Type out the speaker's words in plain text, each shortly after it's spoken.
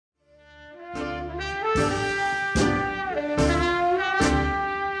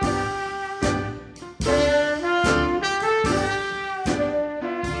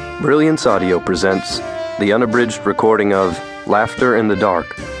Brilliance Audio presents the unabridged recording of Laughter in the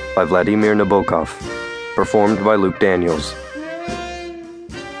Dark by Vladimir Nabokov, performed by Luke Daniels.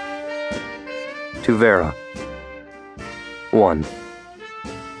 To Vera. 1.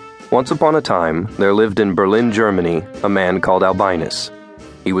 Once upon a time, there lived in Berlin, Germany, a man called Albinus.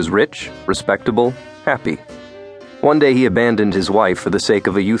 He was rich, respectable, happy. One day he abandoned his wife for the sake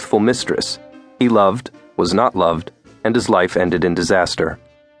of a youthful mistress. He loved, was not loved, and his life ended in disaster.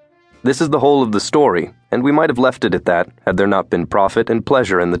 This is the whole of the story, and we might have left it at that had there not been profit and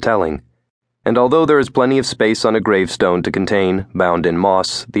pleasure in the telling. And although there is plenty of space on a gravestone to contain, bound in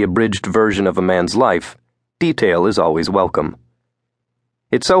moss, the abridged version of a man's life, detail is always welcome.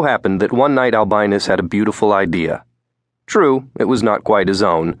 It so happened that one night Albinus had a beautiful idea. True, it was not quite his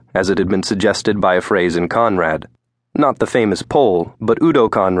own, as it had been suggested by a phrase in Conrad. Not the famous Pole, but Udo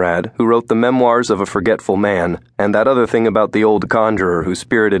Conrad, who wrote the Memoirs of a Forgetful Man, and that other thing about the old conjurer who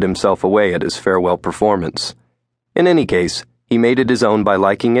spirited himself away at his farewell performance. In any case, he made it his own by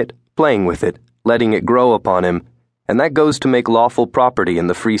liking it, playing with it, letting it grow upon him, and that goes to make lawful property in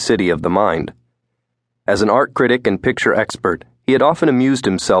the free city of the mind. As an art critic and picture expert, he had often amused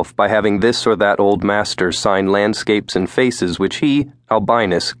himself by having this or that old master sign landscapes and faces which he,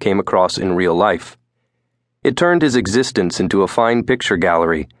 Albinus, came across in real life. It turned his existence into a fine picture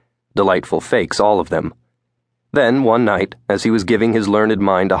gallery, delightful fakes, all of them. Then, one night, as he was giving his learned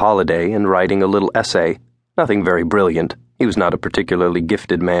mind a holiday and writing a little essay, nothing very brilliant, he was not a particularly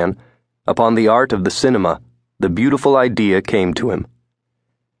gifted man, upon the art of the cinema, the beautiful idea came to him.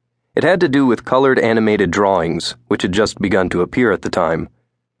 It had to do with colored animated drawings, which had just begun to appear at the time.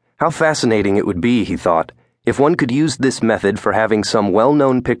 How fascinating it would be, he thought, if one could use this method for having some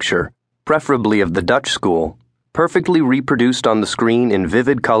well-known picture, preferably of the Dutch school, perfectly reproduced on the screen in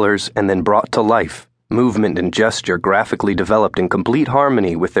vivid colors and then brought to life, movement and gesture graphically developed in complete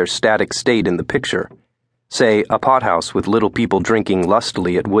harmony with their static state in the picture. Say, a pothouse with little people drinking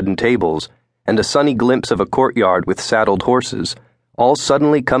lustily at wooden tables, and a sunny glimpse of a courtyard with saddled horses, all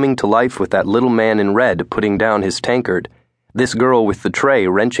suddenly coming to life with that little man in red putting down his tankard, this girl with the tray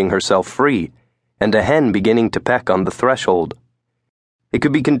wrenching herself free, and a hen beginning to peck on the threshold. It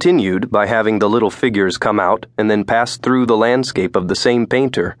could be continued by having the little figures come out and then pass through the landscape of the same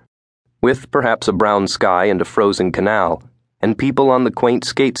painter, with perhaps a brown sky and a frozen canal, and people on the quaint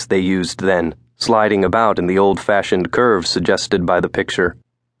skates they used then, sliding about in the old-fashioned curves suggested by the picture,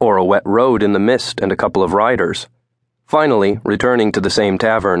 or a wet road in the mist and a couple of riders. Finally, returning to the same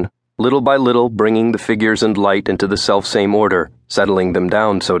tavern, little by little bringing the figures and light into the self-same order, settling them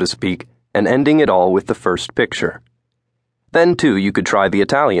down, so to speak, and ending it all with the first picture. Then, too, you could try the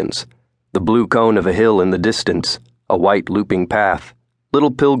Italians, the blue cone of a hill in the distance, a white looping path,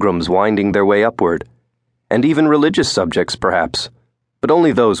 little pilgrims winding their way upward, and even religious subjects, perhaps, but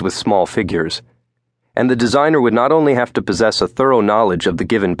only those with small figures. And the designer would not only have to possess a thorough knowledge of the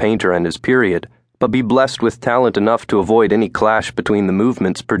given painter and his period, but be blessed with talent enough to avoid any clash between the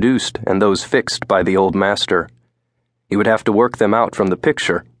movements produced and those fixed by the old master. He would have to work them out from the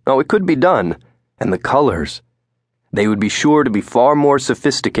picture. Oh, it could be done. And the colors. They would be sure to be far more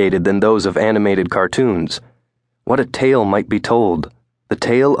sophisticated than those of animated cartoons. What a tale might be told, the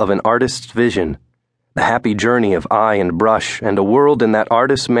tale of an artist's vision, the happy journey of eye and brush, and a world in that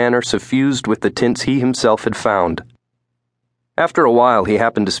artist's manner suffused with the tints he himself had found. After a while he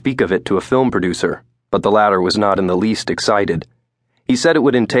happened to speak of it to a film producer, but the latter was not in the least excited. He said it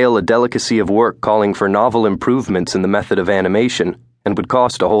would entail a delicacy of work calling for novel improvements in the method of animation, and would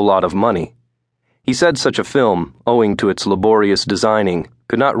cost a whole lot of money. He said such a film, owing to its laborious designing,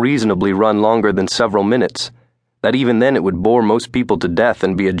 could not reasonably run longer than several minutes, that even then it would bore most people to death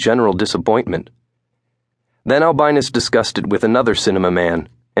and be a general disappointment. Then Albinus discussed it with another cinema man,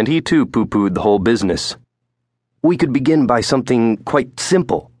 and he too pooh-poohed the whole business. "We could begin by something quite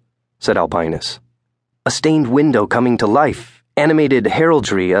simple," said Albinus. "A stained window coming to life, animated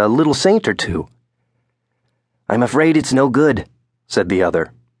heraldry, a little saint or two." "I'm afraid it's no good," said the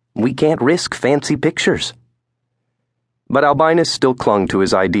other. "We can't risk fancy pictures." But Albinus still clung to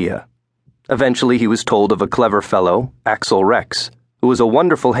his idea. Eventually he was told of a clever fellow, Axel Rex, who was a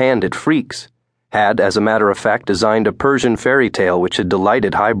wonderful hand at freaks, had, as a matter of fact, designed a Persian fairy tale which had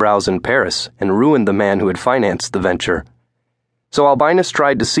delighted highbrows in Paris and ruined the man who had financed the venture. So Albinus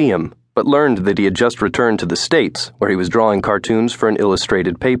tried to see him, but learned that he had just returned to the States, where he was drawing cartoons for an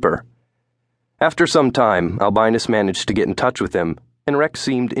illustrated paper. After some time, Albinus managed to get in touch with him, and Rex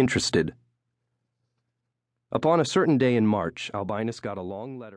seemed interested. Upon a certain day in March, Albinus got a long letter.